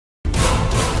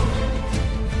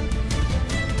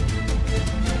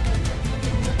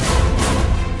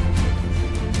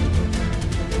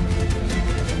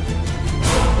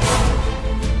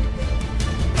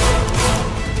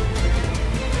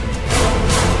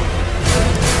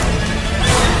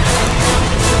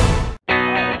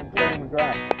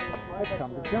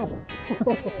jump.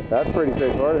 That's pretty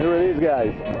straightforward. Who are these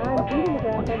guys? I'm Skydive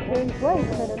McGrath. I'm Terrance McGrath,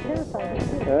 but I'm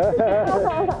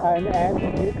terrified. I'm Andy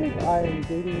Lucas. I'm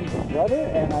Katie's brother,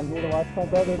 and I'm here to watch my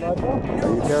brother in Montreal.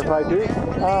 Are you terrified too?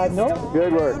 No.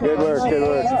 Good work, good work, good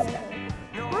work.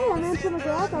 Hi, I'm Terrance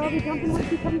McGrath. I'll be jumping once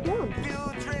he comes down.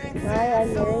 Hi,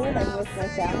 I'm Marion. I'm with my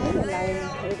family, and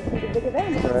I'm here to see the big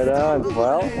event. Right on.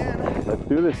 Well, let's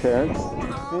do this, Terrance.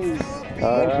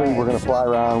 Eventually, we're going to fly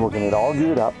around. We're going to get all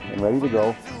geared up and ready to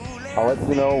go. I'll let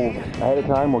you know ahead of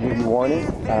time. We'll give you warning.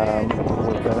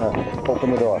 We're going to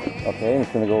open the door, okay? And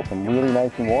it's going to go from really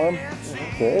nice and warm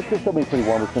to it's just going to be pretty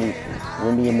warm. It's going to be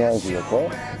windy and noisy, okay?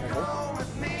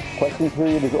 Question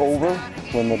period is over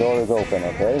when the door is open,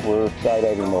 okay? We're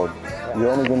skydiving mode.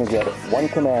 You're only going to get one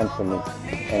command from me,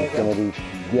 and it's going to be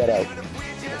get out.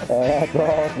 And that's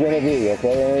all it's going to be,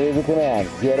 okay? And it is a command,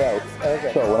 get out.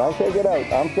 Okay. So when I say get out,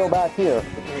 I'm still back here.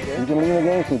 You can lean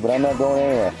against me, but I'm not going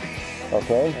anywhere.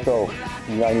 Okay? So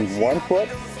I need one foot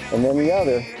and then the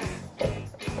other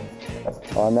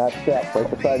on that step, right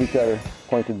beside each other,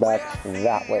 pointed back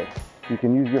that way. You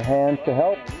can use your hands to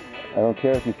help. I don't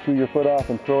care if you chew your foot off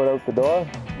and throw it out the door.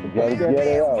 You gotta get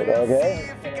it out,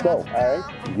 okay? So,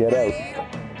 alright, get out.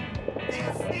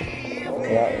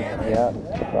 Yeah,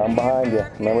 I'm behind you.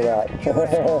 Remember that.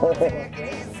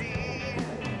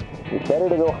 It's better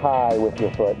to go high with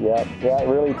your foot. Yeah, it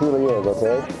really truly is,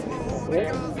 okay?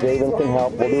 Javen can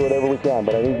help. We'll do whatever we can,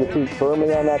 but I need your feet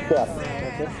firmly on that step.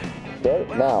 Okay,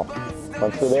 now,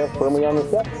 once you're there, firmly on the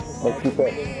step, make two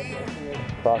fists.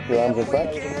 Cross your arms in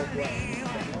front,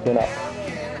 chin up.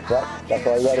 Yeah, that's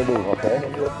all you gotta do, okay?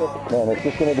 Man, it's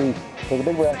just gonna be, take a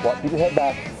big breath, keep your head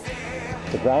back.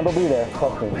 The ground will be there,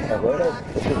 trust me, okay?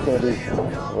 It's just going to be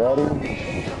ready,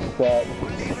 set,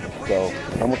 go.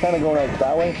 And we're kind of going out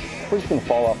that way, we're just going to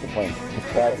fall off the plane.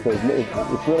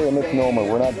 It's really a misnomer.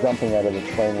 We're not jumping out of the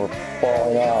plane, we're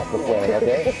falling off the plane,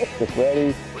 okay? Just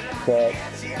ready, set,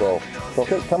 go. So,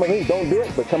 okay, come with me, don't do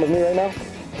it, but come with me right now.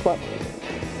 Come on.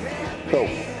 So,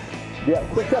 yeah,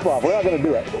 quick step off, we're not going to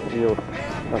do it.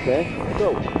 Okay,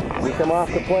 so we come off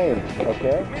the plane,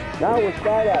 okay? Now we're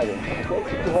skydiving, okay?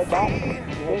 Keep your head back,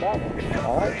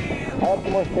 all right? I have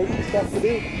some more safety stuff to do,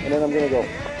 and then I'm gonna go.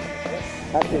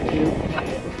 That's you.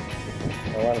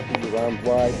 I want to see your arms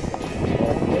wide. I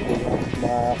want to see a big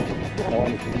smile. I want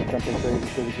to see something crazy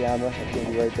to the camera. It's gonna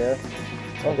be right there.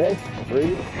 Okay,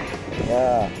 breathe.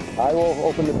 I will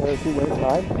open the parachute when it's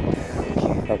time.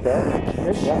 Okay?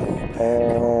 Yeah.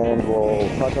 And we'll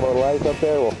talk about life up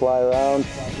there. We'll fly around.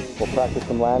 We'll practice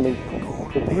some landings.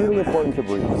 It's really important to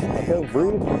breathe. Okay?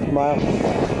 Breathe, smile.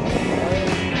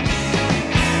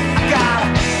 I got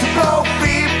to go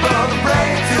people the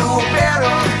brain to a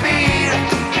better speed.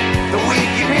 The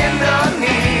weak in the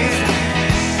knees.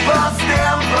 Busting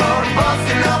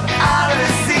up out of the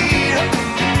seat.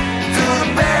 To the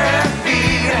bare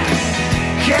feet.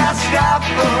 Can't stop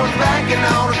banking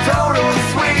on a total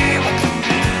sweep.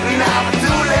 Now the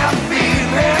two left feet,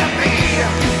 maybe.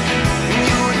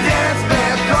 You dance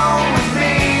back home with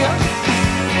me.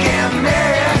 Can't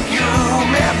make you,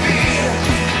 maybe.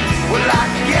 Well, I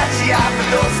can get you out of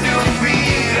those 2 feet.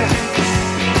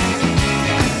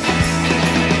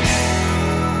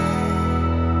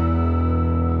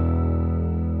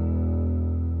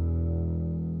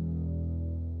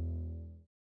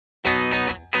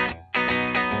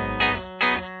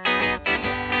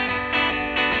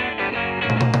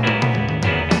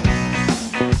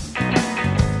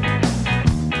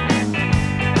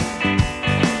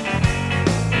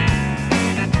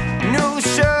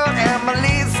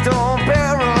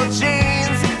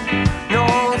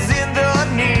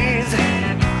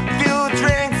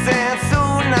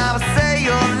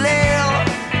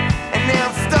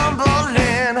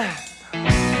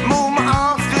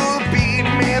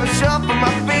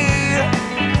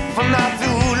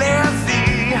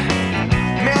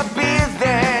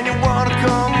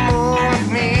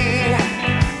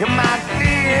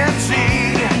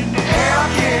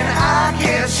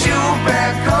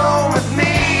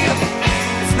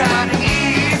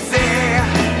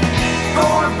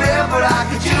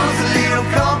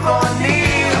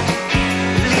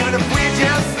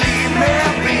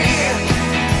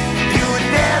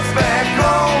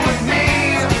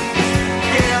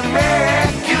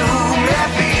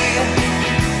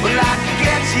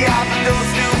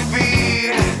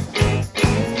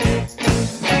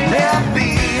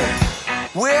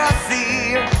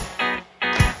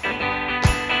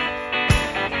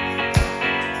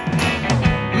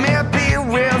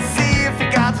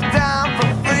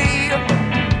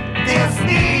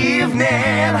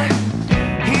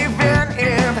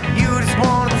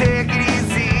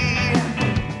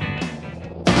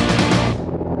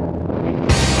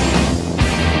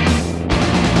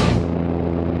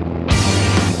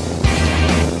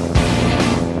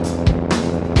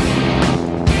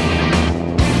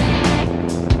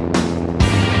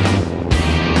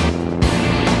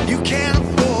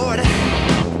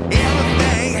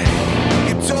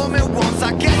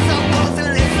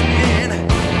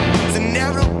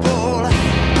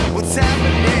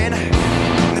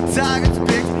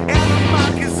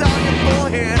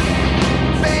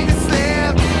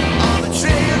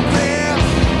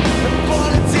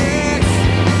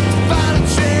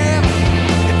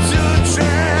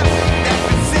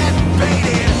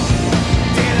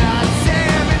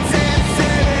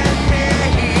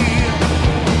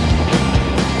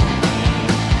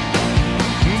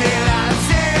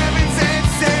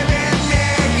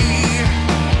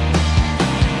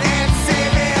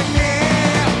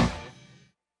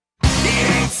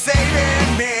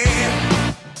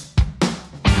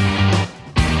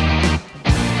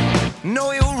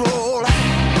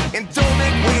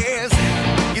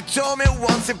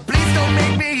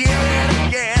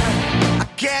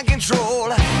 can't control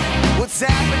what's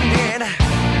happening,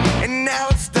 and now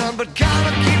it's done, but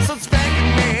karma keeps on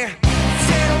spanking me.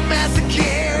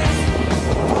 Sadomasochist,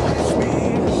 punish me.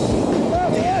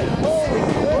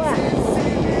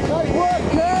 Nice work,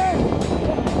 Ken!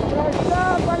 Nice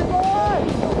job, buddy boy!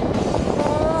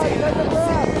 Alright, take a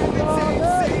breath. It's all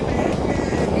good.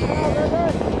 Oh, very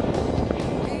good.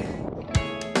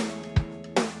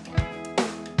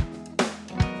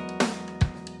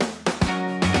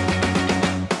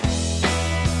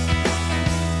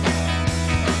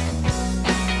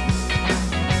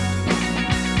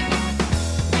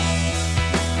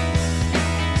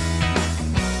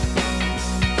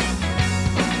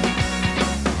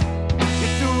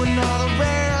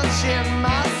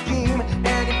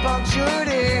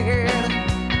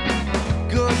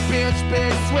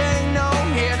 Big swing, no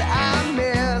hit, I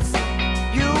miss.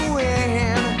 You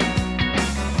win.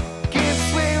 Keep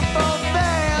swinging for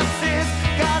fences,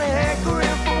 got a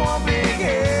hankering for one big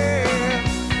hit.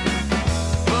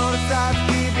 But it's time to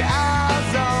keep your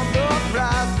eyes on the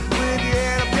prize, with your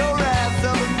head up your ass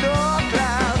up in the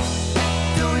clouds.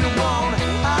 Do you want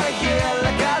out of here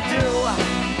like I do?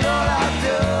 Lord, I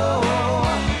do.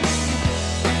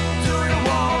 Do you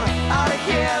want out of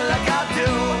here like I do?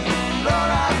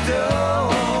 Lord, I do.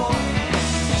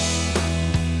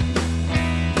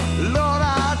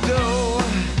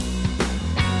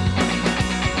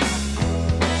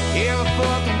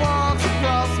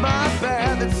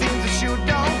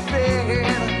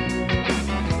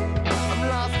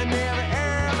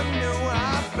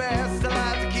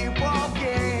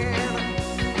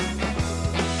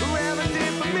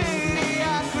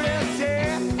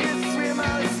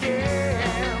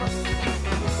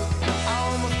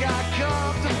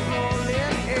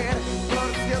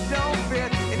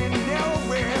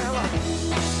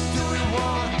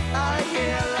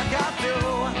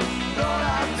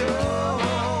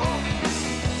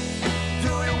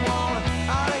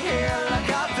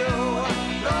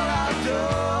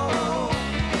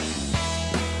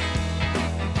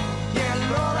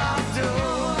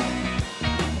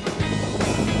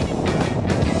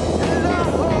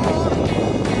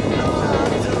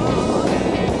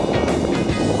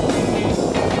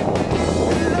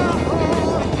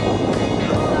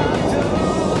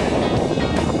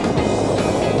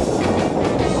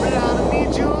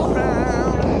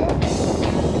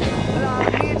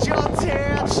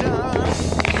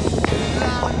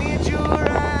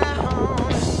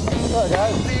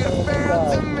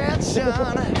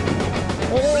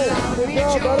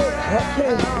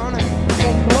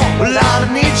 Well,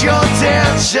 I need your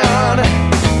attention.